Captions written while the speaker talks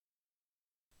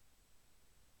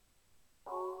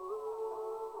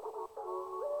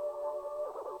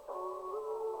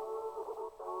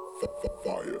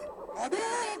Fire.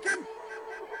 Hadouken!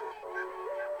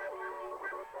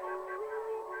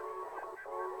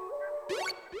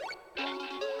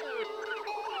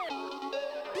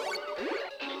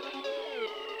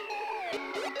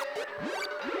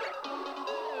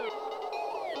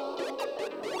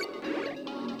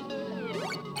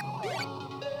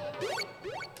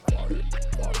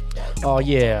 Oh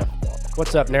yeah.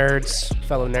 What's up, nerds?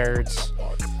 Fellow nerds.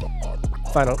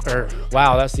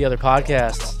 Wow, that's the other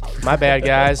podcast. My bad,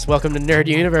 guys. Welcome to Nerd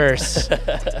Universe.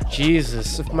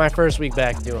 Jesus, it's my first week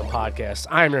back doing podcasts.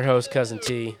 I'm your host, Cousin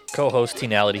T. Co-host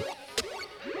Teenality.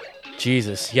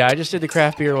 Jesus. Yeah, I just did the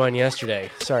craft beer one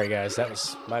yesterday. Sorry, guys. That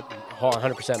was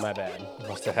 100% my bad.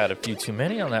 Must have had a few too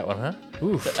many on that one, huh?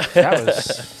 Oof. That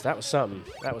was something.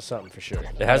 That was something for sure.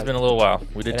 It has been a little while.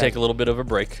 We did take a little bit of a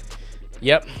break.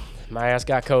 Yep. My ass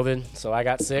got COVID, so I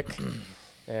got sick.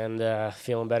 And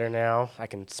feeling better now. I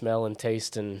can smell and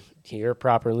taste and hear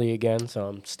properly again, so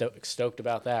I'm stoked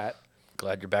about that.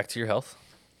 Glad you're back to your health.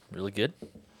 Really good.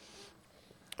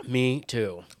 Me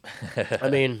too. I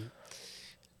mean,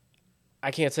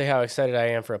 I can't say how excited I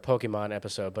am for a Pokemon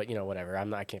episode, but whatever.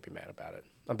 I can't be mad about it.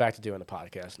 I'm back to doing the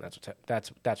podcast, and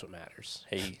that's what matters.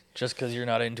 Hey, just because you're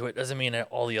not into it doesn't mean that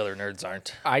all the other nerds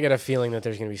aren't. I got a feeling that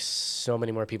there's going to be so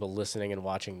many more people listening and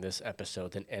watching this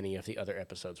episode than any of the other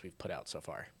episodes we've put out so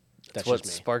far. That's what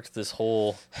sparked this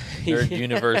whole Nerd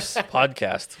Universe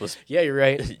podcast. Was yeah, you're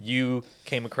right. You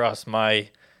came across my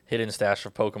hidden stash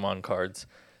of Pokemon cards.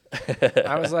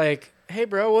 I was like, "Hey,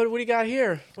 bro, what do you got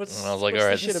here?" And I was like, "All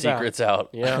right, the secret's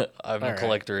out. Yeah, I'm a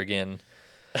collector again.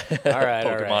 All right,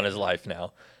 Pokemon is life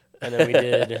now." And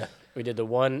then we did the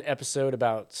one episode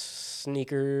about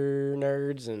sneaker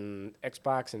nerds and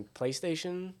Xbox and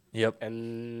PlayStation. Yep.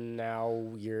 And now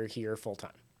you're here full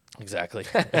time. Exactly.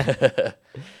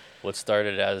 What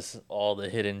started as all the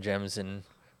hidden gems in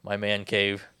my man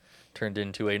cave turned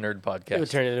into a nerd podcast. It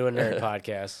would turn into a nerd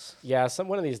podcast. Yeah,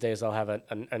 one of these days I'll have a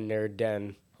nerd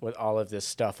den with all of this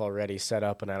stuff already set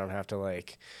up, and I don't have to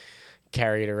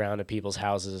carry it around to people's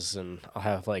houses, and I'll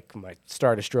have my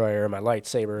Star Destroyer, my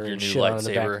lightsaber, your and new shit on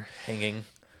the back. lightsaber hanging.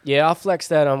 Yeah, I'll flex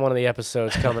that on one of the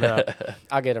episodes coming up.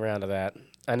 I'll get around to that.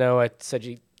 I know I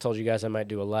told you guys I might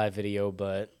do a live video,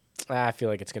 but I feel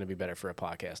like it's going to be better for a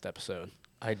podcast episode.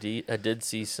 I did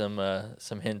see some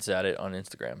hints at it on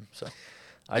Instagram, so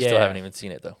I still haven't even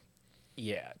seen it though.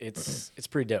 Yeah, it's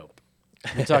pretty dope.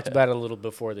 We talked about it a little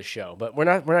before the show, but we're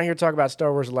not here to talk about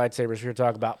Star Wars lightsabers. We're here to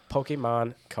talk about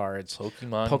Pokemon cards.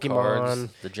 Pokemon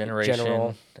cards, the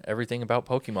generation, everything about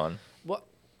Pokemon. Well,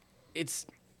 it's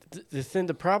the thing.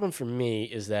 The problem for me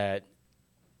is that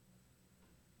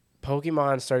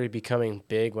Pokemon started becoming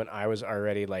big when I was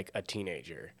already a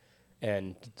teenager.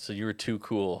 And so you were too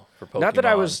cool for Pokemon. Not that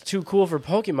I was too cool for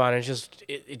Pokemon.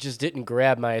 It just didn't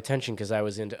grab my attention because I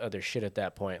was into other shit at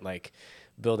that point, like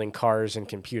building cars and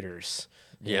computers.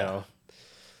 You know,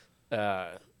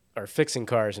 or fixing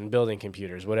cars and building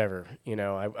computers, whatever.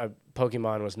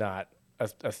 Pokemon was not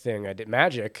a thing. I did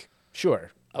Magic,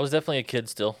 sure. I was definitely a kid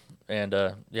still, and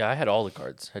I had all the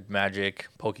cards. Had Magic,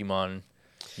 Pokemon,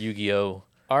 Yu-Gi-Oh,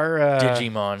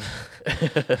 Digimon.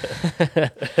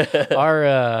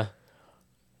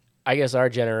 I guess our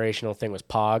generational thing was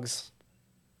Pogs.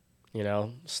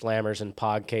 Slammers and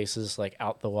Pog cases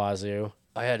out the wazoo.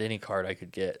 I had any card I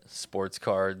could get. Sports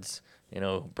cards,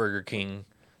 Burger King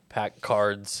pack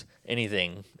cards,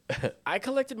 anything. I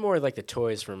collected more the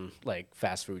toys from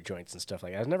fast food joints and stuff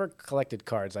like that. I never collected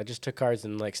cards. I just took cards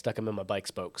and stuck them in my bike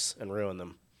spokes and ruined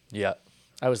them. Yeah.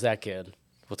 I was that kid.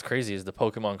 What's crazy is the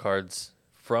Pokemon cards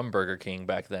from Burger King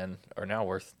back then are now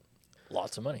worth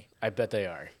lots of money. I bet they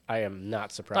are. I am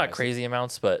not surprised. Not crazy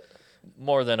amounts, but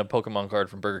more than a Pokemon card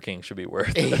from Burger King should be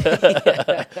worth.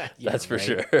 That's for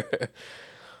sure.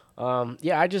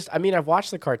 I've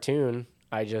watched the cartoon.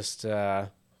 I just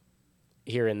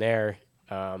here and there,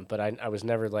 but I was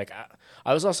never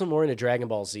I was also more into Dragon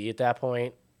Ball Z at that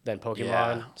point than Pokemon.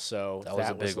 Yeah, so that was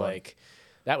a big one.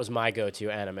 That was my go-to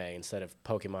anime instead of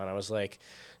Pokemon. I was like,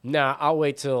 nah, I'll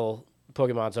wait till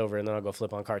Pokemon's over and then I'll go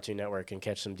flip on Cartoon Network and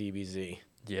catch some DBZ.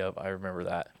 Yep, I remember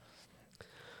that.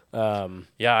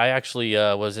 I actually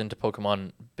was into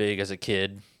Pokemon big as a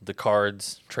kid. The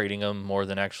cards, trading them more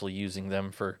than actually using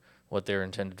them for what they're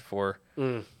intended for.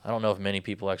 I don't know if many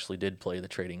people actually did play the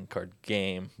trading card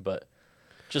game, but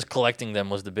just collecting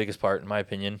them was the biggest part, in my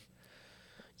opinion.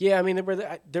 Yeah, I mean,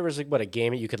 there was a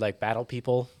game that you could battle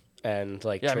people and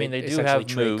they do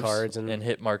have moves cards and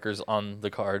hit markers on the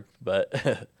card,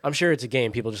 but I'm sure it's a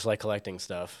game. People just like collecting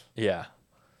stuff. Yeah,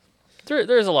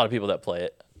 there's a lot of people that play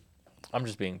it. I'm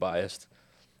just being biased.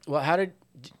 Well, how did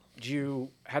you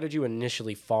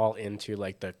initially fall into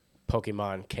the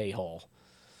Pokemon K-hole.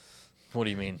 What do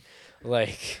you mean?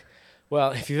 Like,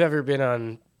 well, if you've ever been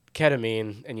on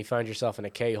ketamine and you find yourself in a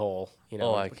K-hole, you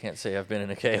know. Oh, I can't say I've been in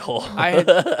a K-hole.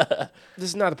 This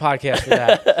is not a podcast for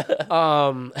that.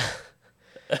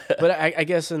 But I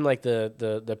guess in like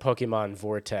the Pokemon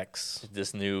Vortex,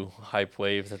 This new hype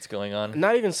wave that's going on.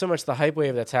 not even so much the hype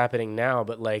wave that's happening now,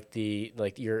 but like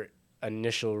your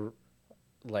initial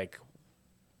like.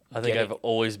 I think getting- I've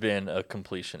always been a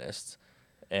completionist,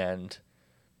 and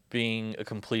being a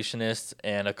completionist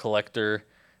and a collector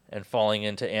and falling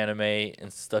into anime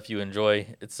and stuff you enjoy,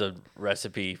 it's a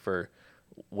recipe for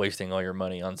wasting all your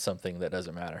money on something that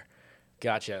doesn't matter.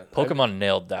 Gotcha. Pokemon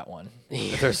nailed that one.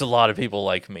 There's a lot of people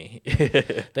like me.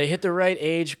 They hit the right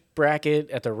age bracket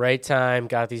at the right time,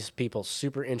 got these people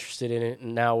super interested in it,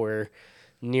 and now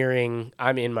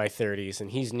I'm in my 30s,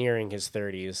 and he's nearing his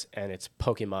 30s, and it's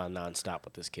Pokemon nonstop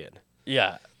with this kid.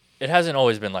 Yeah. It hasn't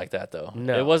always been like that, though.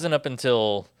 No. It wasn't up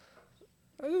until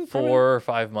 4 or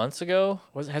 5 months ago.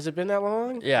 Has it been that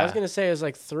long? Yeah. I was going to say it was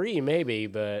like 3 maybe,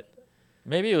 but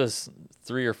Maybe it was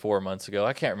 3 or 4 months ago.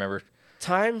 I can't remember.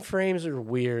 time frames are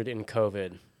weird in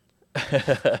COVID.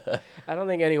 I don't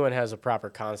think anyone has a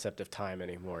proper concept of time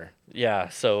anymore. Yeah,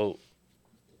 so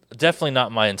definitely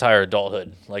not my entire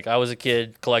adulthood. Like, I was a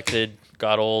kid, collected,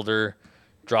 got older,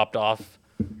 dropped off,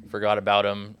 forgot about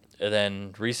them, and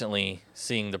then recently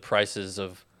seeing the prices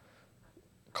of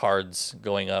cards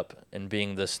going up and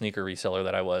being the sneaker reseller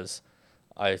that I was,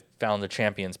 I found the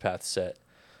Champions Path set,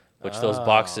 which those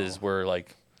boxes were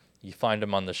like, you find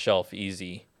them on the shelf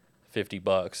easy,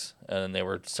 $50, and then they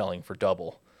were selling for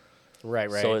double.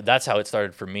 Right. So that's how it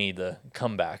started for me, the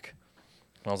comeback.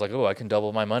 And I was like, oh, I can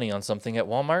double my money on something at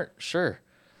Walmart? Sure.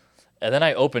 And then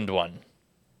I opened one.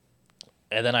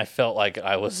 And then I felt like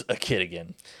I was a kid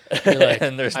again. You're like,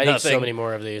 and there's I need nothing, so many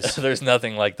more of these. there's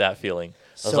nothing like that feeling. I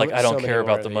was So- like, I so don't many care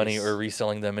more about of the money these. or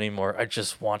reselling them anymore. I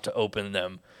just want to open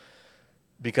them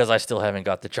because I still haven't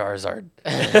got the Charizard.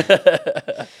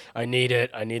 I need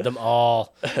it. I need them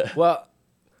all. Well,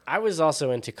 I was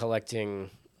also into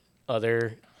collecting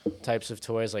other types of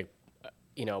toys. Like,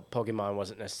 Pokemon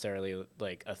wasn't necessarily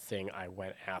like a thing I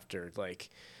went after. Like,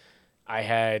 I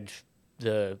had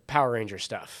the Power Ranger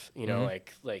stuff.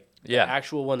 Like Yeah. the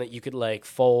actual one that you could like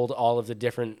fold all of the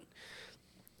different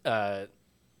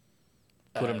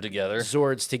Put them together.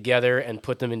 Zords together and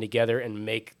put them in together and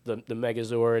make the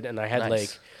Megazord. And I had Nice. like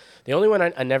the only one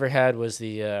I never had was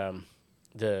the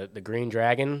Green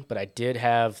Dragon, but I did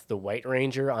have the White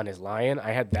Ranger on his lion.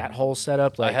 I had that whole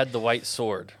setup. Like, I had the white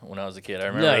sword when I was a kid. I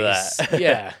remember nice. that.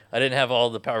 Yeah. I didn't have all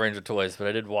the Power Ranger toys, but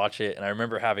I did watch it, and I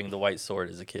remember having the white sword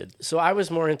as a kid. So I was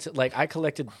more into like I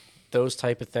collected those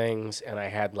type of things, and I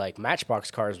had like Matchbox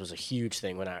cars was a huge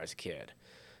thing when I was a kid.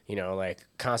 Like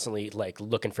constantly like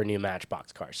looking for new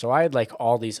Matchbox cars. So I had like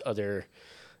all these other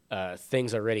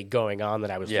things already going on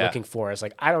that I was Yeah. looking for. I was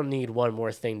like, I don't need one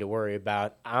more thing to worry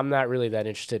about. I'm not really that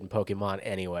interested in Pokemon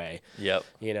anyway. Yep.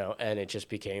 And it just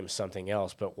became something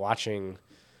else. But watching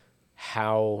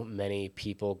how many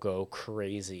people go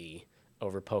crazy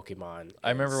over Pokemon,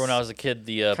 I remember when I was a kid,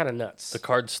 the kind of nuts. the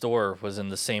card store was in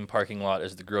the same parking lot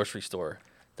as the grocery store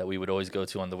that we would always go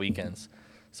to on the weekends.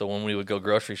 So when we would go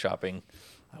grocery shopping,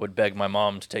 I would beg my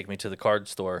mom to take me to the card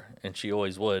store, and she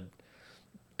always would,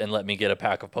 and let me get a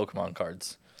pack of Pokemon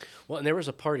cards. Well, and there was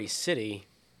a Party City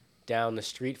down the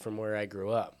street from where I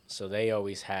grew up. So they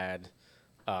always had,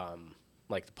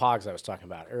 like the Pogs I was talking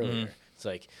about earlier. It's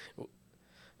like,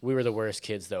 we were the worst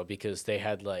kids, though, because they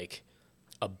had, like,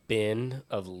 a bin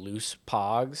of loose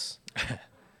Pogs,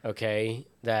 okay,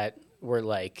 that were,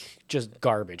 like, just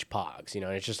garbage Pogs, and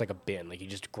it's just like a bin. Like, you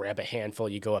just grab a handful,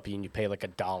 you go up and you pay, like,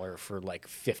 $1 for, like,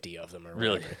 50 of them or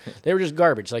Really? whatever. They were just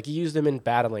garbage. Like, you use them in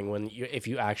battling if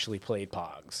you actually played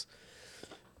Pogs.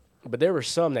 But there were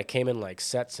some that came in like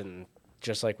sets, and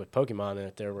just like with Pokemon,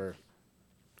 that there were,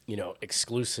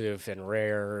 exclusive and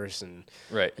rares and,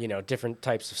 Right. different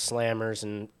types of slammers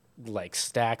and like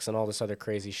stacks and all this other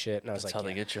crazy shit. And I was That's like, how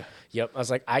they get you. Yep. I was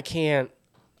like, I can't.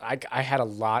 I had a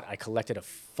lot. I collected a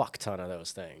fuck ton of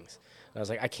those things. And I was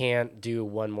like, I can't do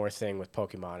one more thing with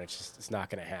Pokemon. It's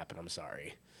not going to happen. I'm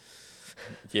sorry.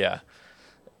 Yeah.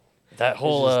 That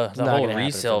whole just the not whole gonna happen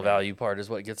resale for me. value part is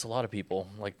what gets a lot of people.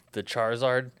 Like the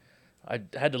Charizard, I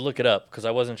had to look it up because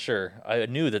I wasn't sure. I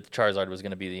knew that the Charizard was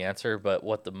going to be the answer, but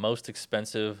what the most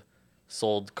expensive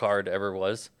sold card ever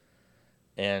was,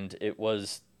 and it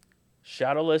was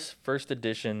Shadowless First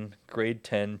Edition Grade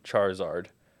 10 Charizard.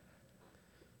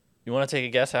 You want to take a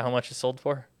guess at how much it sold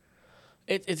for?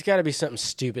 It's got to be something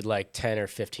stupid like 10 or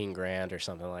 15 grand or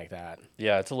something like that.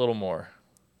 Yeah, it's a little more.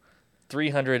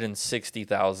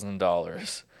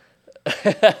 $360,000.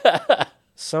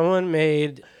 Someone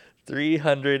made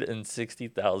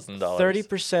 $360,000.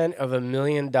 30% of $1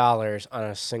 million on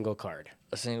a single card.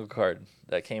 A single card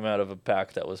that came out of a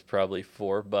pack that was probably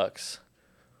 $4.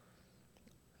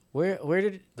 Where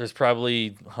did There's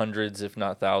probably hundreds, if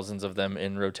not thousands, of them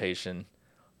in rotation.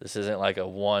 This isn't like a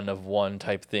one of one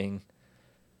type thing.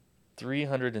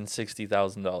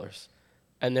 $360,000.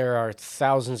 and there are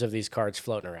thousands of these cards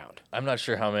floating around. I'm not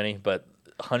sure how many, but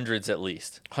hundreds at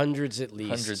least. Hundreds at least.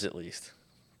 Hundreds at least.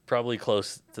 Probably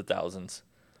close to thousands.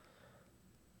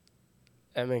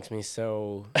 That makes me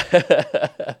so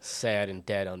sad and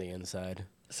dead on the inside.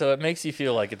 So it makes you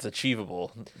feel like it's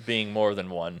achievable being more than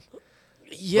one.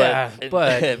 Yeah,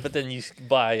 but but then you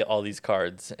buy all these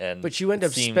cards and but you end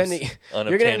up seems spending.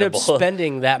 You're gonna end up unobtainable.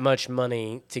 spending that much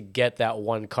money to get that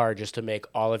one card just to make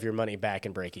all of your money back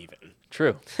and break even.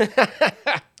 True.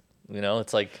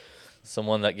 It's like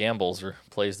someone that gambles or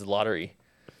plays the lottery.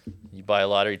 You buy a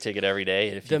lottery ticket every day,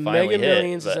 and if The you finally Mega hit,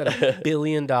 Millions is at $1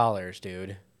 billion,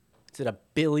 dude. It's at $1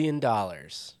 billion.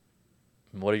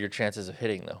 What are your chances of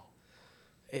hitting though?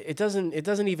 It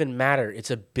doesn't even matter. It's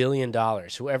 $1 billion.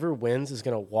 Whoever wins is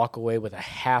gonna walk away with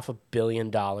 $500 million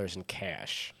in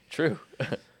cash. True.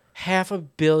 $500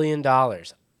 million.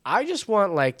 I just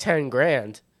want like 10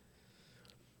 grand.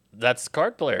 That's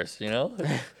card players,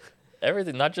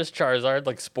 Everything, not just Charizard,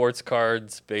 like sports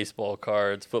cards, baseball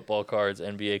cards, football cards,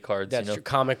 NBA cards. That's your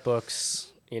comic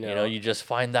books. You just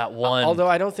find that one. Although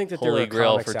I don't think that there Holy are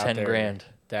Grail comics for out 10 there grand.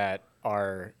 that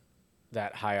are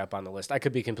that high up on the list. I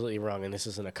could be completely wrong, and this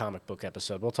isn't a comic book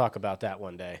episode. We'll talk about that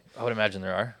one day. I would imagine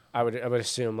there are. I would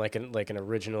assume like an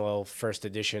original first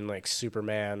edition like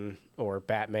Superman or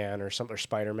Batman or something, or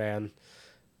Spider-Man,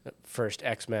 first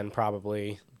X-Men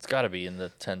probably. It's got to be in the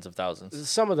tens of thousands.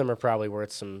 Some of them are probably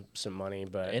worth some money,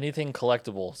 but Anything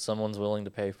collectible, someone's willing to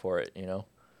pay for it,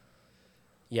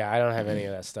 yeah, I don't have any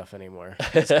of that stuff anymore.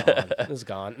 It's gone. It's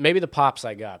gone. Maybe the pops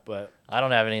I got, but I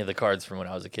don't have any of the cards from when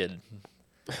I was a kid.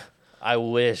 I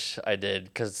wish I did,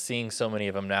 because seeing so many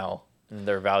of them now and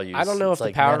their values. I don't know if it's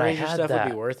the Power man, I Ranger had stuff would that.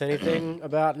 be worth anything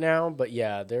about now, but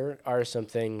yeah, there are some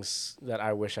things that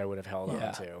I wish I would have held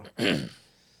on to.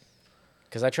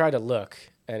 Because I tried to look,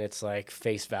 and it's like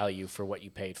face value for what you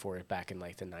paid for it back in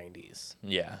like the 90s.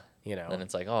 Yeah. And And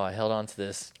it's like, oh, I held on to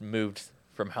this, moved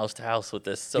from house to house with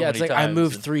this so yeah, many it's like times. I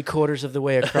moved and 3/4 of the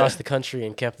way across the country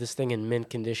and kept this thing in mint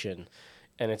condition,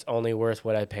 and it's only worth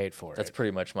what I paid for That's it.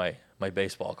 pretty much my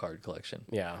baseball card collection.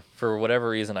 Yeah. For whatever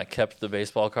reason, I kept the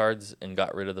baseball cards and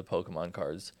got rid of the Pokemon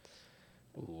cards.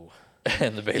 Ooh.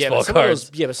 And the Yeah, baseball but cards,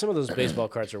 but some of those baseball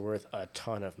cards are worth a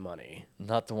ton of money.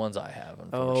 not the ones I have,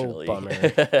 Oh, unfortunately.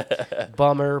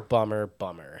 bummer.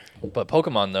 bummer. But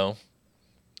Pokemon, though.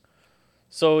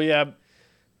 So, yeah,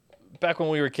 back when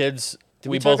we were kids, Did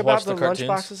we we talk both about watched the the lunch cartoons.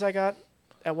 boxes I got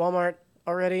at Walmart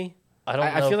already? I don't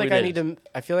know I feel if like we I did. need to.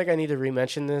 I feel like I need to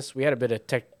re-mention this. We had a bit of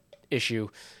tech issue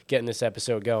getting this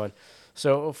episode going.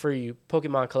 So for you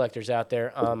Pokemon collectors out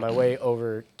there, on my way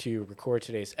over to record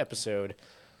today's episode,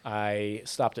 I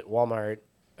stopped at Walmart.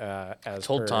 As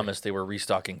Told per- Thomas they were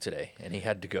restocking today, and he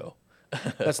had to go.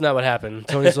 That's not what happened.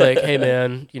 Tony's like, "Hey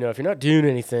man, if you're not doing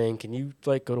anything, can you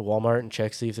like go to Walmart and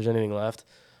check see if there's anything left?"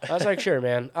 I was like, "Sure,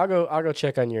 man. I'll go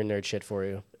check on your nerd shit for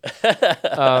you."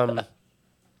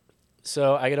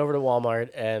 So I get over to Walmart,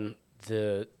 and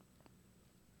the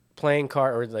playing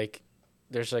card, or like,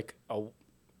 there's like a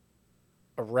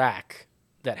rack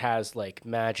that has like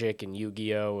Magic and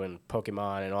Yu-Gi-Oh and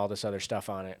Pokemon and all this other stuff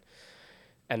on it.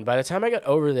 And by the time I got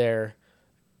over there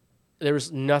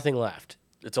was nothing left.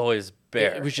 It's always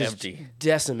bare, It was just empty.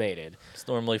 decimated. It's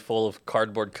normally full of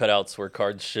cardboard cutouts where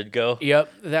cards should go.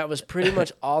 Yep, that was pretty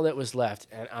much all that was left.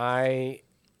 And I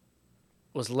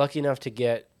was lucky enough to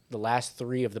get the last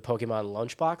 3 of the Pokemon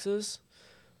lunch boxes.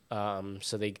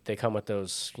 So they come with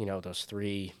those, those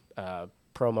 3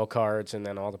 promo cards and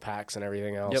then all the packs and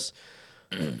everything else.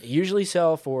 Usually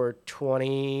sell for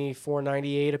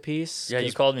 $24.98 a piece. Yeah,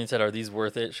 you called me and said, "Are these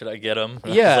worth it? Should I get them?"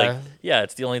 Yeah. Yeah,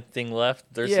 it's the only thing left.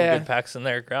 There's Yeah. some good packs in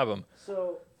there. Grab them.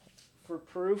 So, for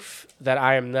proof that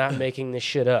I am not making this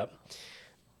shit up,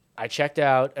 I checked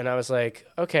out and I was like,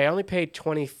 okay, I only paid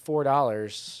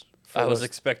 $24 for I was those.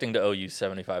 expecting to owe you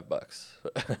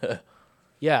 $75.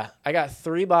 Yeah, I got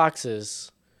 3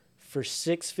 boxes for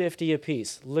 $6.50 a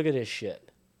piece. Look at this shit.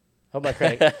 Hope my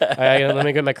credit. Let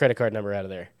me get my credit card number out of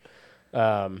there,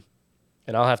 and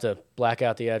I'll have to black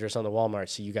out the address on the Walmart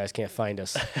so you guys can't find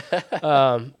us.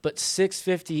 But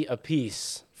 $6.50 a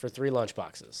piece for 3 lunch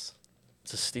boxes.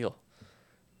 It's a steal.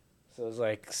 So it was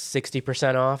like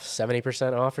 60% off,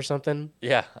 70% off, or something.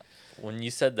 Yeah. When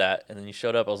you said that and then you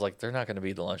showed up, I was like, they're not going to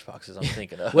be the lunch boxes I'm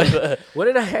thinking of. What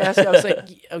did I ask? I was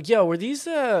like, yo, were these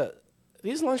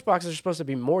these lunch boxes are supposed to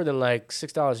be more than like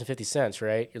 $6.50,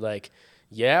 right? You're like,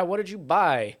 yeah, what did you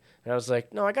buy? And I was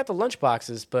like, no, I got the lunch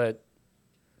boxes, but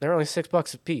they're only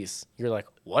 $6 a piece. You're like,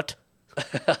 what?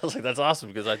 I was like, that's awesome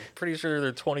because I'm pretty sure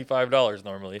they're $25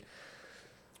 normally.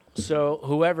 So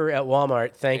whoever at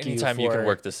Walmart, thank Anytime you for... you can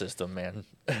work the system, man.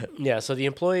 Yeah, so the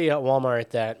employee at Walmart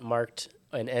that marked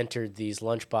and entered these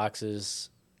lunch boxes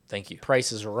Thank you.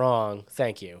 prices wrong,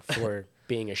 thank you for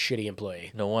being a shitty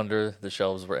employee. No wonder the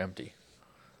shelves were empty.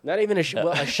 Not even a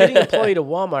shitty employee to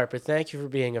Walmart, but thank you for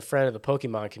being a friend of the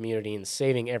Pokemon community and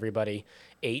saving everybody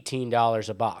 $18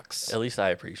 a box. At least I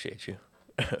appreciate you.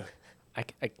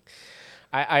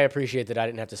 I appreciate that I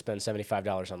didn't have to spend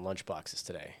 $75 on lunch boxes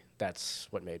today. That's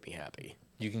what made me happy.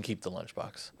 You can keep the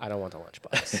lunchbox. I don't want the lunch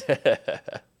box.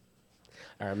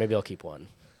 All right, maybe I'll keep one.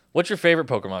 What's your favorite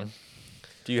Pokemon?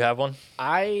 Do you have one?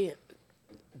 I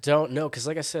don't know, because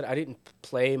like I said, I didn't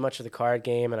play much of the card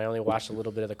game, and I only watched a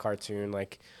little bit of the cartoon.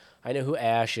 Like, I know who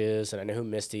Ash is, and I know who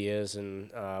Misty is,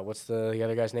 and what's the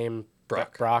other guy's name?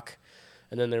 Brock.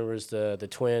 And then there was the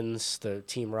twins, the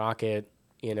Team Rocket,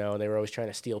 you know, and they were always trying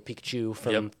to steal Pikachu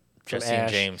from Jesse Ash.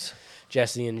 and James.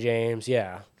 Jesse and James,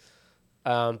 yeah.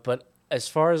 But as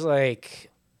far as,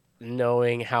 like,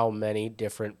 knowing how many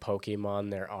different Pokemon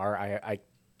there are, I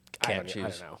Can't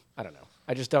choose. I don't know.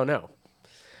 I just don't know.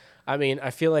 I mean, I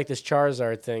feel like this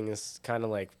Charizard thing is kind of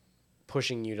like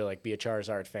pushing you to like be a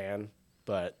Charizard fan,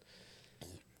 but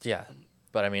Yeah.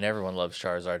 But I mean, everyone loves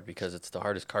Charizard because it's the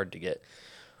hardest card to get.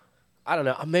 I don't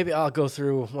know. Maybe I'll go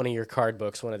through one of your card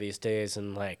books one of these days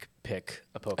and like pick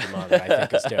a Pokemon that I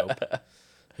think is dope.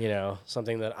 You know,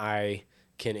 something that I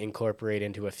can incorporate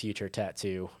into a future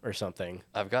tattoo or something.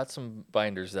 I've got some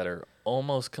binders that are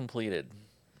almost completed.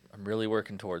 I'm really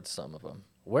working towards some of them.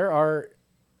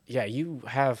 Yeah, you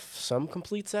have some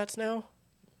complete sets now?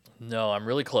 No, I'm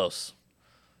really close.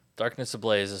 Darkness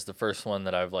Ablaze is the first one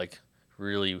that I've like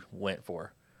really went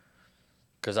for.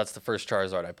 Because that's the first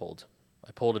Charizard I pulled.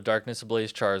 I pulled a Darkness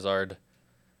Ablaze Charizard,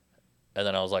 and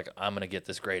then I was like, I'm going to get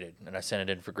this graded. And I sent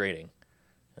it in for grading.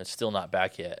 It's still not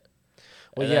back yet.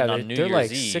 Well, And yeah, then on they're New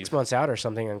like Year's Eve, 6 months out or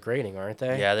something on grading, aren't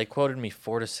they? Yeah, they quoted me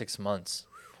 4 to 6 months.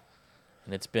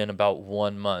 And it's been about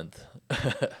 1 month.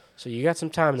 So you got some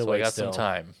time to So wait I got still. some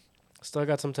time. Still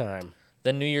got some time.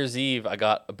 Then New Year's Eve, I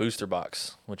got a booster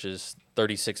box, which is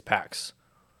 36 packs.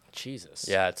 Jesus.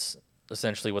 Yeah, it's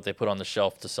essentially what they put on the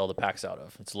shelf to sell the packs out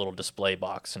of. It's a little display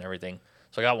box and everything.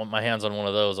 So I got my hands on one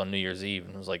of those on New Year's Eve,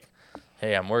 and it was like,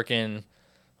 hey, I'm working.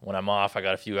 When I'm off, I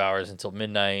got a few hours until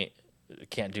midnight.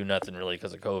 Can't do nothing really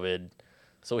because of COVID.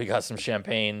 So we got some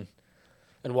champagne.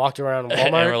 And walked around Walmart?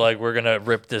 And we're like, we're going to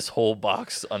rip this whole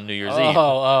box on New Year's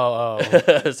Oh.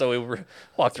 So we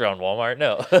walked around Walmart.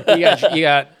 No. You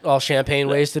got all champagne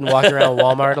wasted and walked around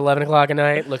Walmart at 11 o'clock at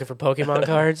night looking for Pokemon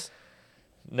cards?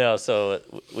 No, so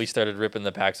we started ripping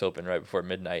the packs open right before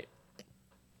midnight.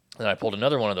 And I pulled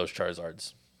another one of those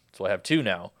Charizards. So I have 2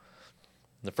 now.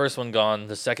 The first one gone.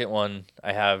 The second one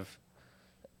I have,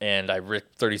 and I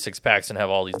ripped 36 packs and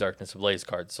have all these Darkness Ablaze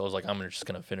cards. So I was like, I'm just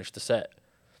going to finish the set.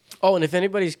 Oh, and if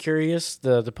anybody's curious,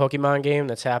 the Pokemon game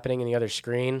that's happening in the other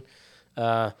screen,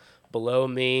 below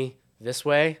me, this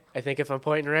way, I think if I'm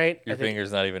pointing right. Your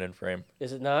finger's not even in frame.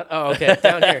 Is it not? Oh, okay.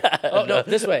 Down here. Oh, no,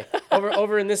 this way.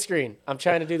 Over in this screen. I'm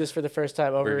trying to do this for the first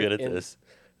time. Over We're good at in this.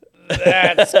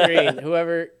 that screen.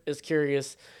 Whoever is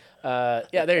curious.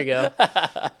 Yeah, there you go.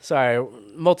 Sorry,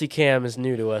 multicam is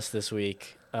new to us this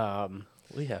week.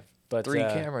 We have But 3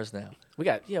 cameras now. We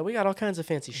got all kinds of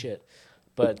fancy shit.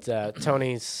 But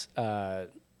Tony's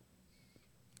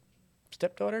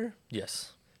stepdaughter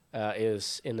Yes.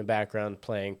 is in the background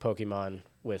playing Pokemon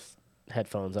with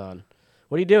headphones on.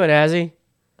 What are you doing, Azzy?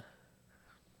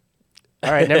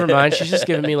 All right, never mind. She's just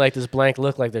giving me like this blank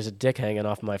look like there's a dick hanging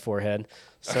off my forehead.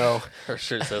 So Her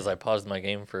shirt says I paused my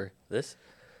game for this.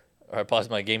 Or I paused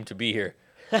my game to be here.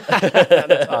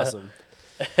 that's awesome.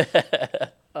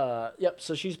 Yep,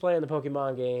 so she's playing the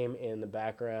Pokemon game in the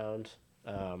background.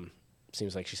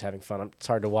 Seems like she's having fun. It's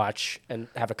hard to watch and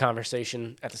have a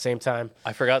conversation at the same time.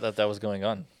 I forgot that was going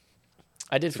on.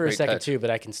 I did It's a for a great second touch. too, but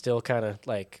I can still kind of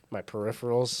like my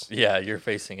peripherals. Yeah, you're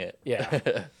facing it. Yeah.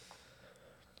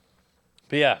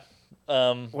 But yeah.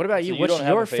 What about you? So What's don't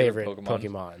have your a favorite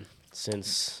Pokemon?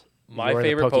 Since My you're the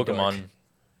favorite Poké Pokemon dork.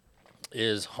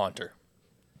 is Haunter.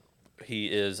 He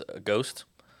is a ghost.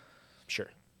 Sure.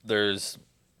 There's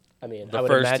I mean, The I would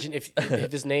first- imagine if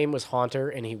his name was Haunter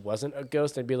and he wasn't a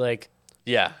ghost, I'd be like,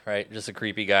 yeah, right, just a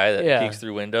creepy guy that Yeah. peeks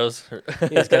through windows.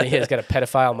 he's got a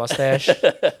pedophile mustache.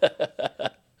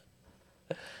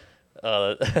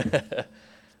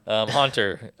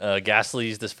 Haunter.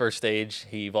 Ghastly's this first stage.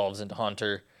 He evolves into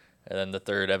Haunter, and then the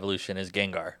third evolution is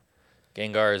Gengar.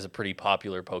 Gengar is a pretty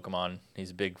popular Pokemon.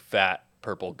 He's a big, fat,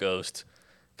 purple ghost.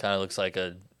 Kind of looks like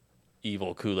a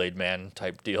evil Kool-Aid man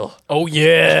type deal. Oh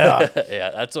yeah. Yeah,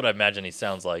 that's what I imagine he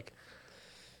sounds like.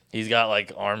 He's got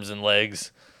like arms and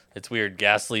legs. It's weird.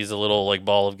 Ghastly's a little like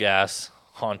ball of gas.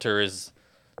 Haunter is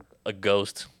a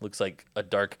ghost. Looks like a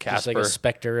dark Casper. Just like a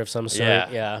specter of some sort. Yeah.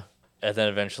 Yeah. And then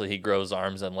eventually he grows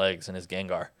arms and legs and is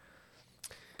Gengar.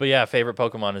 But yeah, favorite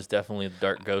Pokemon is definitely the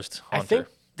Dark Ghost Haunter. I think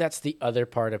that's the other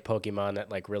part of Pokemon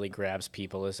that like really grabs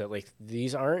people is that like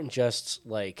these aren't just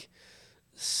like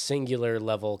singular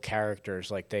level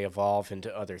characters, like they evolve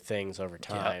into other things over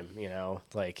time, you know?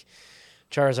 Like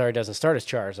Charizard doesn't start as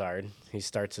Charizard. He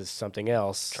starts as something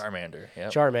else. Charmander, yeah.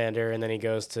 Charmander, and then he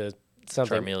goes to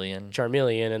something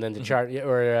Charmeleon, and then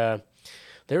to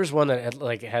there was one that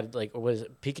had what was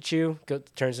it, Pikachu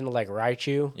turns into like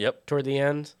Raichu. Yep. Toward the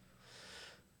end.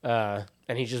 And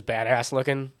he's just badass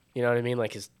looking, you know what I mean?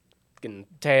 Like his fucking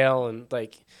tail and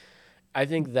like I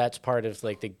think that's part of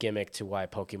like the gimmick to why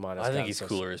Pokemon is I think he's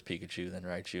cooler as Pikachu than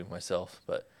Raichu myself,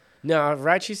 but no,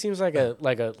 Raichu seems like a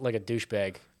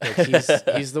douchebag. Like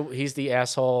he's the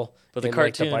asshole. But the in,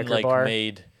 cartoon like, the biker bar.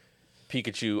 Made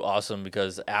Pikachu awesome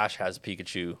because Ash has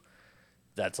Pikachu.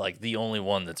 That's like the only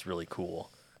one that's really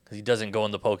cool because he doesn't go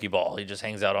in the Pokeball. He just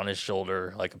hangs out on his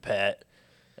shoulder like a pet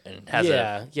and has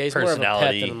a he's personality. More of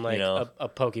a pet than like you know? a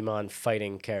Pokemon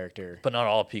fighting character. But not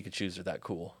all Pikachus are that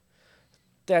cool.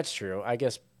 That's true. I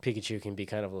guess Pikachu can be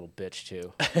kind of a little bitch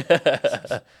too.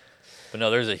 But no,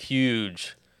 there's a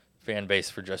huge fan base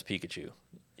for just Pikachu.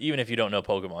 Even if you don't know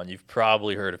Pokemon, you've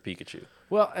probably heard of Pikachu.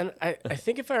 Well, and I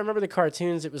think if I remember the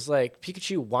cartoons, it was like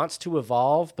Pikachu wants to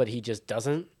evolve, but he just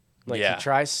doesn't. Like he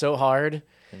tries so hard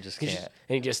and just can't.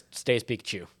 And he just stays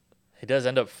Pikachu. He does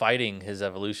end up fighting his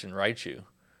evolution Raichu.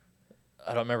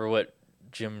 I don't remember what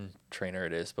gym trainer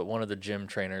it is, but one of the gym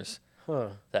trainers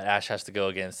that Ash has to go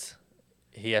against,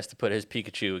 he has to put his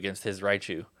Pikachu against his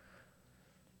Raichu.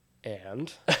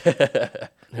 And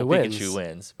who wins? Pikachu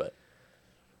wins, but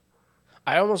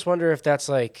I almost wonder if that's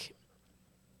like...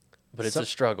 But it's a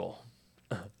struggle.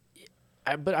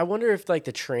 But I wonder if like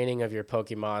the training of your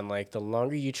Pokemon, like the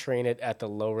longer you train it at the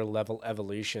lower level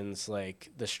evolutions,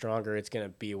 like the stronger it's going to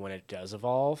be when it does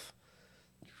evolve.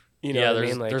 You know what I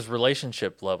mean? Like, there's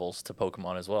relationship levels to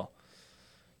Pokemon as well.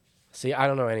 See, I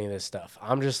don't know any of this stuff.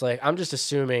 I'm just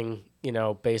assuming, you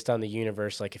know, based on the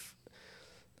universe, like if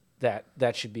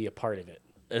that should be a part of it.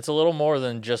 It's a little more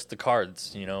than just the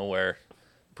cards, you know, where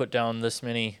put down this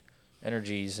many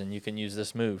energies and you can use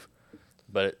this move.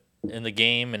 But in the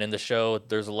game and in the show,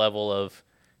 there's a level of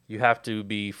you have to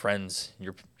be friends.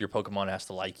 Your Pokemon has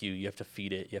to like you. You have to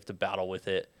feed it. You have to battle with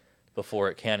it before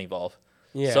it can evolve.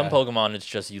 Yeah. Some Pokemon, it's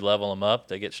just you level them up.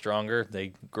 They get stronger.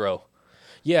 They grow.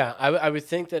 Yeah, I would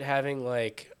think that having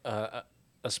like a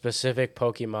specific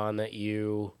Pokemon that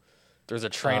you... There's a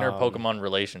trainer-Pokemon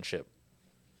relationship.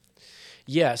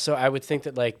 Yeah, so I would think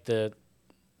that like the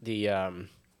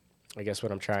I guess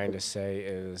what I'm trying to say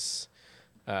is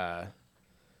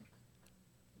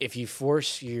if you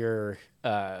force your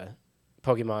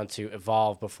Pokemon to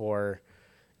evolve before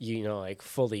you know like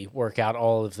fully work out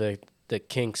all of the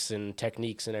kinks and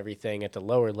techniques and everything at the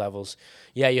lower levels,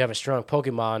 yeah, you have a strong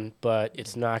Pokemon, but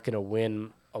it's not going to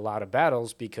win a lot of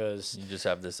battles because you just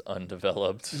have this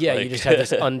undeveloped. Yeah, you just have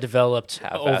this undeveloped,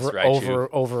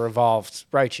 over evolved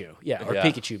Raichu, or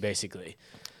Pikachu basically.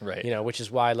 Right. You know, which is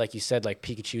why, like you said, like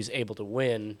Pikachu's able to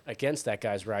win against that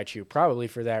guy's Raichu, probably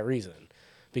for that reason.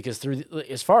 Because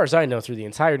as far as I know, through the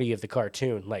entirety of the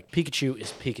cartoon, like Pikachu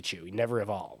is Pikachu. He never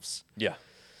evolves. Yeah.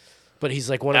 But he's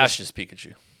like Ash's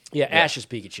Pikachu. Yeah, Ash's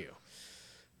Pikachu.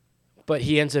 But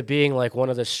he ends up being like one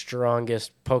of the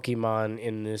strongest Pokemon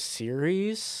in this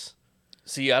series.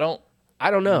 See, I don't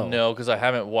know. No, because I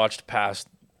haven't watched past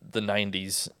the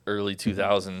 90s, early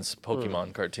 2000s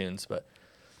Pokemon cartoons,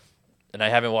 and I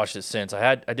haven't watched it since.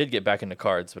 I did get back into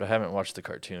cards, but I haven't watched the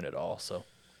cartoon at all. So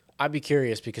I'd be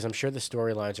curious because I'm sure the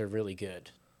storylines are really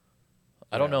good.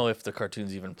 I don't know if the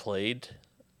cartoon's even played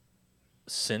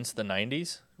since the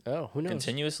 90s. Oh, who knows?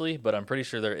 Continuously, but I'm pretty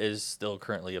sure there is still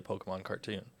currently a Pokemon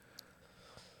cartoon.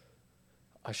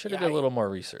 I should have did a little more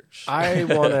research. I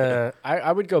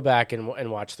would go back and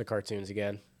watch the cartoons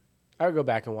again. I would go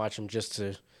back and watch them just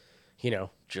to, you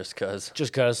know, just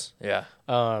cause. Yeah.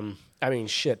 I mean,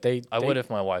 shit. I would if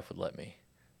my wife would let me.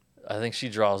 I think she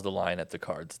draws the line at the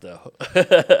cards, though.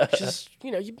 Just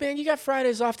you got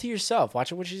Fridays off to yourself.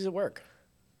 Watch it when she's at work.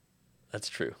 That's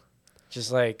true.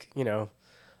 Just like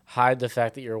hide the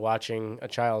fact that you're watching a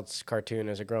child's cartoon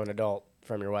as a grown adult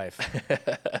from your wife.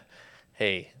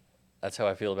 Hey, that's how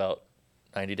I feel about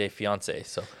 90 Day Fiancé.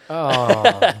 So.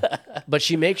 Oh, but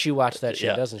she makes you watch that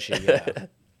shit, doesn't she? Yeah.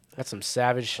 That's some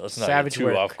savage, Let's not savage get too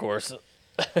work. off course.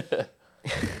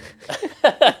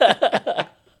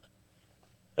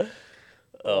 I've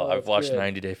that's watched good.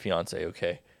 90 Day Fiance.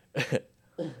 Okay,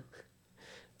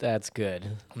 That's good.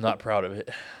 I'm not proud of it.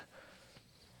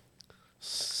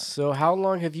 So how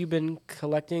long have you been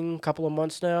collecting? A couple of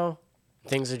months now?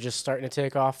 Things are just starting to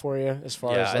take off for you as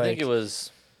far Yeah, as I like... think it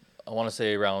was. I want to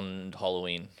say around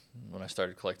Halloween when I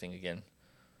started collecting again.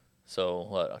 So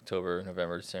what? October,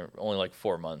 November, December. Only like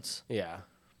 4 months, Yeah.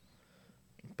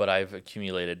 but I've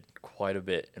accumulated quite a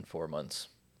bit in 4 months.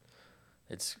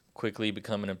 It's quickly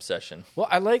become an obsession. Well,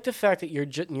 I like the fact that you're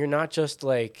not just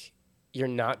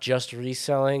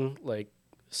reselling like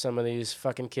some of these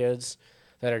fucking kids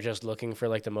that are just looking for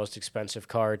like the most expensive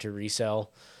car to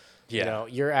resell. You know,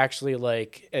 you're actually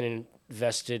like an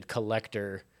invested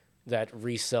collector that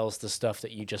resells the stuff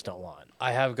that you just don't want.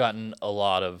 I have gotten a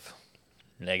lot of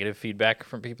negative feedback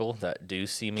from people that do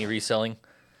see me reselling,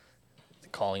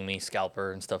 calling me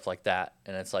scalper and stuff like that.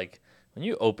 And it's like, when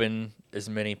you open as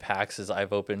many packs as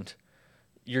I've opened,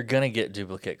 you're going to get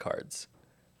duplicate cards.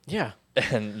 Yeah.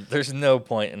 And there's no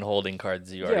point in holding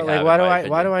cards you already Yeah, like have.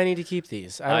 why do I need to keep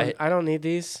these? I don't need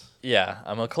these. Yeah,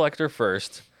 I'm a collector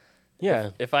first.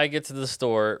 Yeah. If I get to the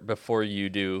store before you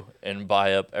do and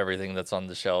buy up everything that's on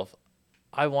the shelf,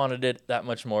 I wanted it that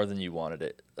much more than you wanted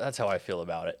it. That's how I feel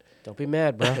about it. Don't be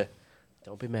mad, bro.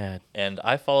 Don't be mad. And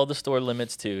I follow the store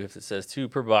limits too. If it says 2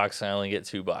 per box, I only get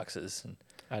 2 boxes. And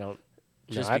I don't.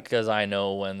 just no, because I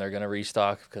know when they're going to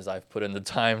restock, because I've put in the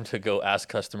time to go ask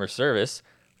customer service,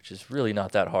 which is really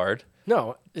not that hard.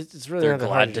 No, it's really They're not that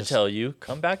hard glad to tell you,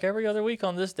 come back every other week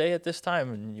on this day at this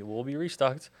time, and you will be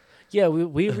restocked. Yeah,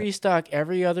 we restock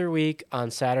every other week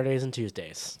on Saturdays and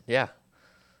Tuesdays. Yeah.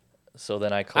 So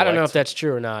then I collect. I don't know if that's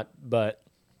true or not, but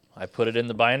I put it in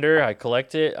the binder, I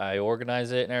collect it, I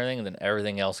organize it and everything, and then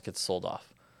everything else gets sold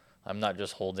off. I'm not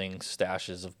just holding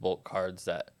stashes of bulk cards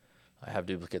that I have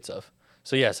duplicates of.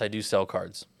 So yes, I do sell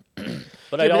cards,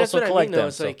 but I that's also what collect I mean, though. them.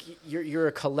 It's so- like you're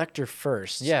a collector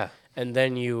first, yeah, and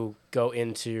then you go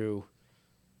into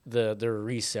the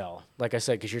resell. Like I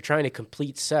said, because you're trying to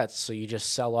complete sets, so you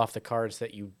just sell off the cards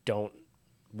that you don't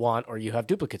want or you have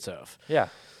duplicates of. yeah.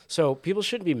 So people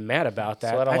shouldn't be mad about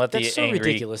that. So I don't let that's the so angry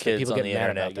ridiculous that kids people on get the mad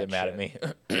internet about get that mad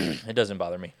shit. at me. It doesn't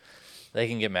bother me. They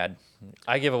can get mad.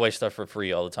 I give away stuff for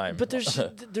free all the time. But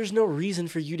there's no reason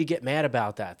for you to get mad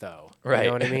about that, though. You Right.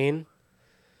 know what I mean?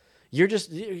 You're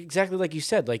just exactly like you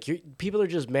said. Like people are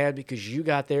just mad because you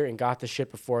got there and got the shit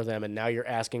before them, and now you're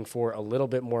asking for a little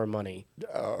bit more money.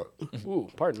 Ooh,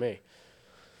 pardon me.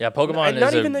 yeah, Pokemon And is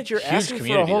not a even that you're huge asking for a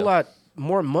community, whole though. lot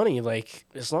more money. Like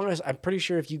as long as I'm pretty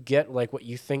sure if you get like what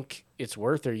you think it's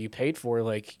worth or you paid for,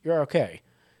 like you're okay.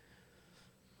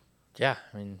 Yeah,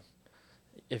 I mean,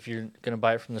 if you're gonna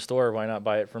buy it from the store, why not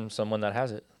buy it from someone that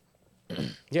has it? Yeah,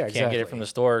 exactly. Can't get it from the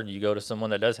store, you go to someone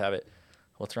that does have it.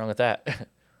 What's wrong with that?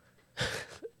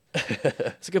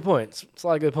 It's a good point. It's a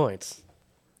lot of good points.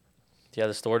 Yeah,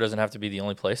 the store doesn't have to be the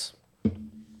only place.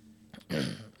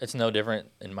 It's no different,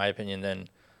 in my opinion, than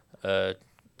a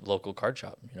local card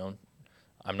shop. You know,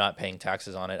 I'm not paying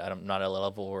taxes on it. I'm not at a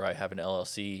level where I have an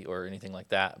LLC or anything like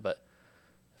that. But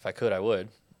if I could, I would.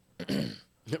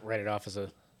 Write it off as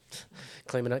a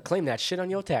claim that shit on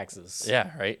your taxes.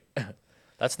 Yeah, right.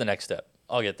 That's the next step.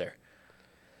 I'll get there.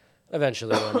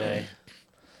 Eventually, one day.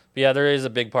 But yeah, there is a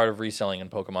big part of reselling in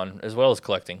Pokemon as well as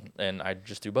collecting, and I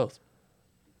just do both.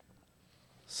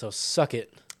 So suck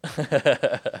it.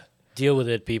 Deal with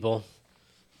it, people.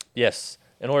 Yes.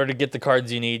 In order to get the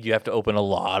cards you need, you have to open a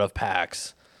lot of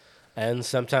packs. And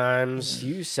sometimes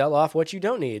you sell off what you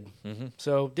don't need. Mm-hmm.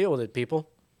 So deal with it, people.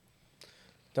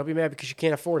 Don't be mad because you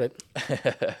can't afford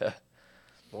it.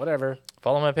 Whatever.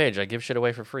 Follow my page. I give shit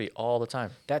away for free all the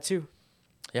time. That too.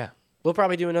 Yeah. We'll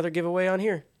probably do another giveaway on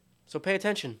here. So pay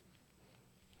attention.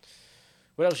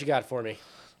 What else you got for me?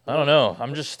 I don't know.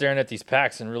 I'm just staring at these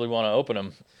packs and really want to open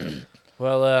them.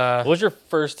 Well, What was your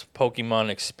first Pokemon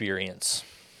experience?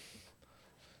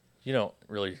 You don't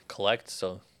really collect,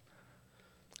 so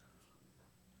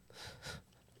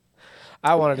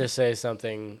I wanted to say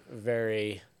something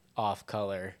very off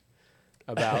color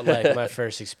about like my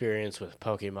first experience with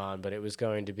Pokemon, but it was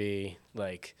going to be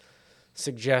like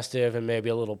suggestive and maybe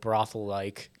a little brothel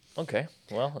like. okay.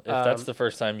 Well, if that's the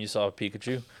first time you saw a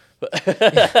Pikachu,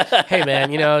 Hey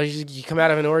man, you come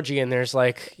out of an orgy and there's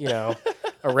like, a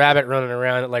rabbit running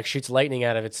around that like shoots lightning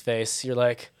out of its face. You're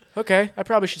like, okay, I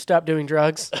probably should stop doing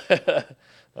drugs.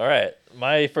 all right.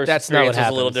 My first That's not what experience was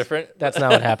a little happened. different. That's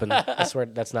not what happened. I swear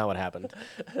that's not what happened.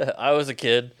 I was a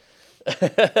kid.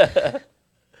 I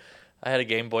had a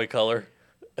Game Boy Color.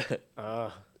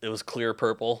 It was clear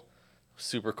purple.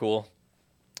 Super cool.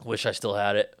 Wish I still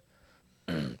had it.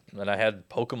 And I had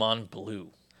Pokemon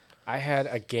Blue. I had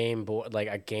a Game Boy,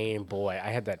 I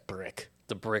had that brick,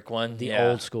 The brick one? the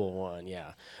old school one.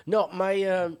 Yeah. No,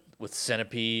 my With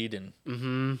Centipede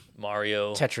and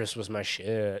Mario. Tetris was my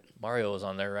shit. Mario was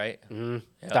on there, right? Mm-hmm.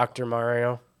 Yeah. Dr.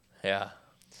 Mario. Yeah.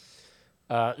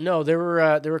 No, there were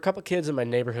a couple kids in my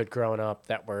neighborhood growing up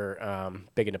that were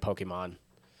big into Pokemon.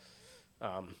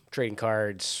 Trading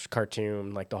cards,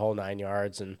 cartoon, like the whole 9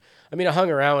 yards. And I mean, I hung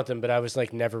around with them, but I was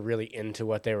like never really into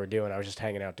what they were doing. I was just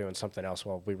hanging out doing something else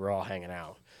while we were all hanging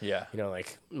out. Yeah. You know,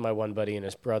 like my one buddy and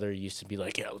his brother used to be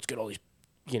like, yeah, let's get all these,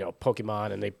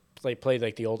 Pokemon. And they played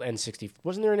like the old N60.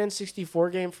 Wasn't there an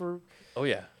N64 game for? Oh,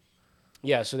 yeah.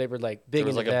 Yeah, so they were like big There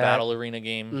was into like a that. battle arena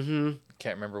game. Mm-hmm.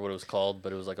 Can't remember what it was called,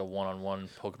 but it was like a one-on-one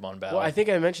Pokemon battle. Well, I think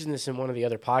I mentioned this in one of the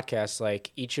other podcasts.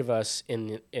 Like each of us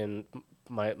in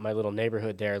my little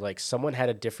neighborhood there, like someone had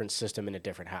a different system in a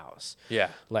different house. Yeah.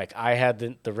 Like I had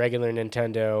the regular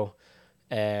Nintendo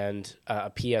and a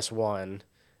PS1,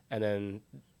 and then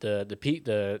the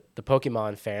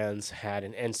Pokemon fans had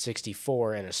an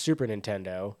N64 and a Super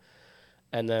Nintendo,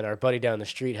 and then our buddy down the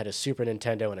street had a Super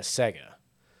Nintendo and a Sega.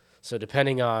 So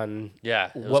depending on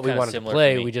Yeah, it was what we kinda wanted to similar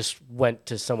play, to me. we just went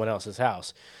to someone else's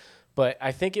house. But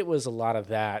I think it was a lot of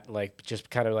that, like just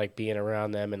kind of like being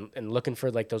around them and looking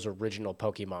for like those original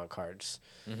Pokemon cards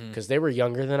because they were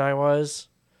younger than I was.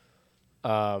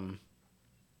 But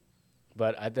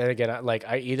then again,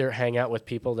 I either hang out with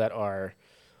people that are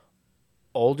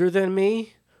older than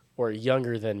me or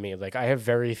younger than me. Like I have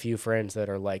very few friends that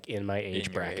are like in my age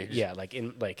In your bracket. age. Yeah, like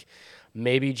in like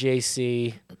maybe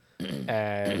JC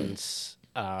and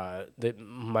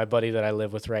my buddy that I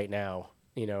live with right now.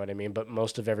 You know what I mean? But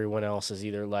most of everyone else is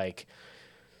either like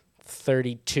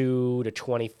 32 to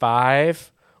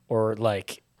 25 or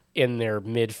like in their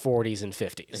mid 40s and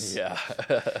 50s. Yeah.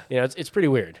 It's pretty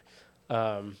weird.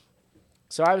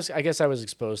 So I guess I was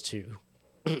exposed to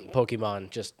Pokemon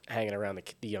just hanging around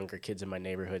the younger kids in my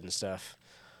neighborhood and stuff.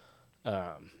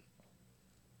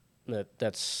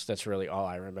 That's really all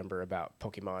I remember about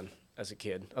Pokemon as a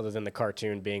kid, other than the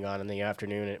cartoon being on in the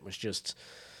afternoon. It was just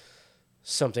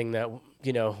something that,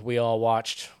 we all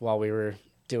watched while we were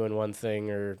doing one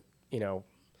thing or,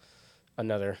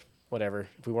 another, whatever.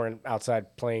 If we weren't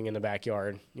outside playing in the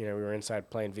backyard, we were inside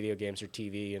playing video games or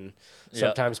TV, and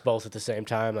sometimes both at the same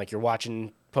time. Like you're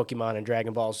watching Pokemon and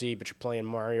Dragon Ball Z, but you're playing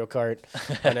Mario Kart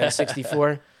and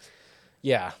N64.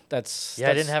 Yeah, that's...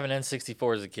 I didn't have an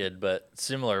N64 as a kid, but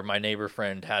similar. My neighbor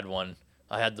friend had one.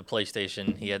 I had the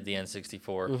PlayStation. He had the N64.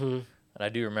 Mm-hmm. And I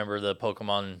do remember the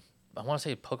Pokemon, I want to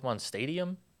say Pokemon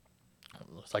Stadium.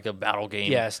 It's like a battle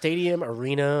game. Yeah, Stadium,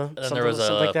 Arena, And then something, there was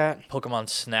something like that. Pokemon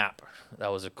Snap. That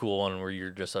was a cool one where you're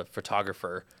just a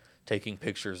photographer taking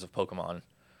pictures of Pokemon,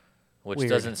 which Weird.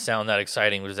 doesn't sound that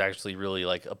exciting, but is actually really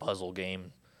like a puzzle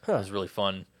game. It was really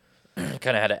fun.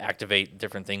 Kind of had to activate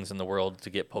different things in the world to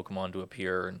get Pokemon to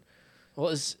appear. And Well,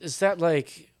 is that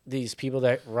like these people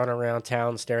that run around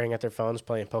town staring at their phones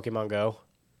playing Pokemon Go?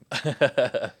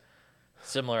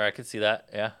 similar, I could see that.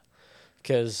 Yeah.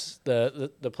 Because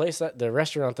the place the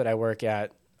restaurant that I work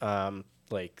at,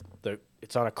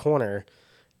 it's on a corner,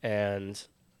 and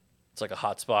It's like a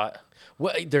hot spot.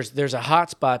 well, there's a hot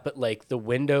spot, but like the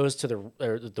windows to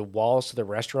the walls to the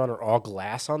restaurant are all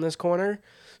glass on this corner,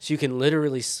 so you can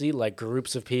literally see like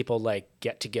groups of people like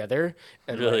get together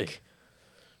and Really? like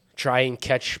try and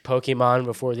catch Pokemon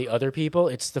before the other people.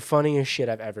 It's the funniest shit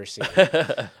I've ever seen.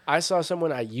 I saw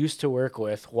someone I used to work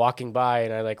with walking by,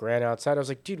 and I like ran outside. I was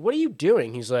like, dude, what are you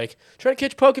doing? He's like, trying to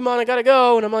catch Pokemon. I gotta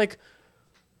go. And I'm like,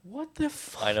 what the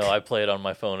fuck? I know. I play it on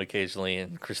my phone occasionally,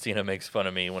 and Christina makes fun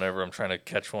of me whenever I'm trying to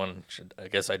catch one. I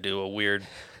guess I do a weird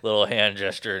little hand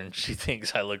gesture, and she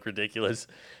thinks I look ridiculous.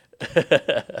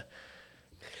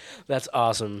 That's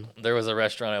awesome. There was a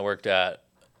restaurant I worked at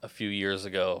a few years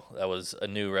ago that was a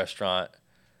new restaurant.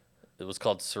 It was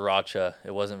called Sriracha.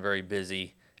 It wasn't very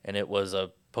busy, and it was a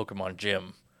Pokemon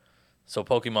gym. So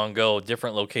Pokemon Go,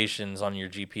 different locations on your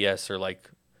GPS are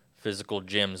like physical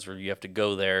gyms where you have to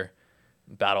go there,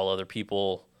 battle other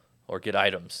people, or get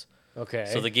items. Okay.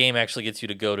 So the game actually gets you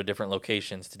to go to different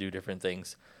locations to do different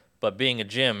things. But being a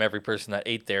gym, every person that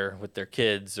ate there with their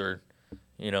kids or,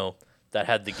 that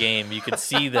had the game, you could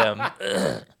see them.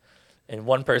 And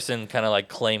one person kind of like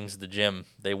claims the gym.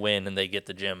 They win and they get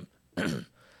the gym.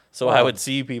 So I would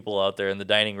see people out there in the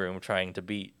dining room trying to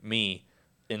beat me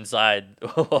inside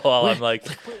while I'm like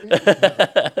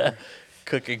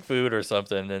cooking food or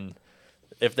something. And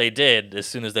if they did, as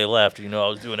soon as they left, I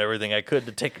was doing everything I could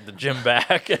to take the gym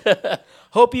back.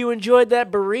 Hope you enjoyed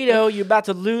that burrito. You're about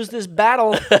to lose this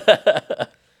battle.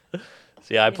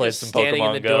 So yeah, I played some Standing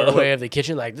Pokemon in the Go. doorway of the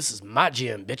kitchen like, this is my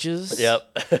gym, bitches.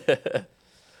 Yep.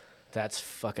 That's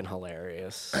fucking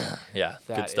hilarious. Yeah,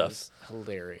 That good stuff. is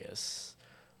hilarious.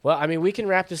 Well, I mean, we can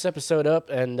wrap this episode up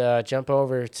and jump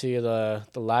over to the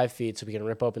live feed so we can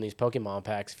rip open these Pokemon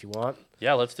packs if you want.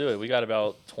 Yeah, let's do it. We got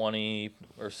about 20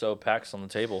 or so packs on the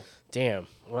table. Damn.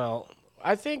 Well,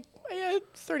 I think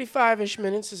 35-ish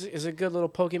minutes is a good little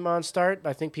Pokemon start.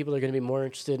 I think people are going to be more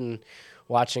interested in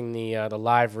watching the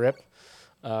live rip.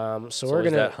 So we're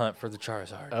gonna that hunt for the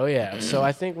Charizard. Oh yeah. So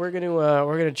I think we're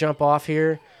gonna jump off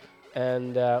here,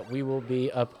 and we will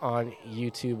be up on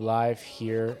YouTube Live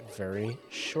here very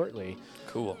shortly.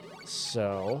 Cool.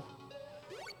 So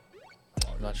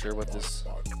I'm not sure what this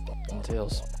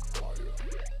entails.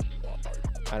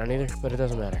 I don't either, but it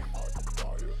doesn't matter.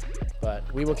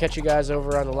 But we will catch you guys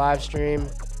over on the live stream.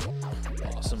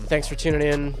 Awesome. Thanks for tuning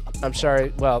in. I'm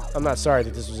sorry. Well, I'm not sorry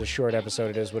that this was a short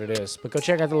episode. It is what it is. But go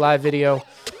check out the live video.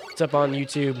 It's up on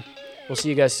YouTube. We'll see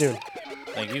you guys soon.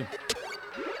 Thank you.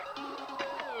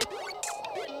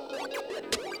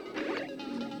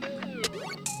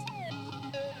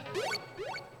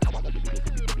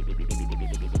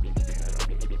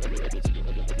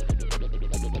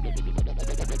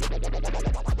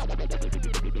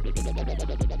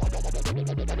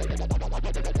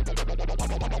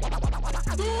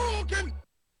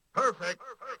 Perfect.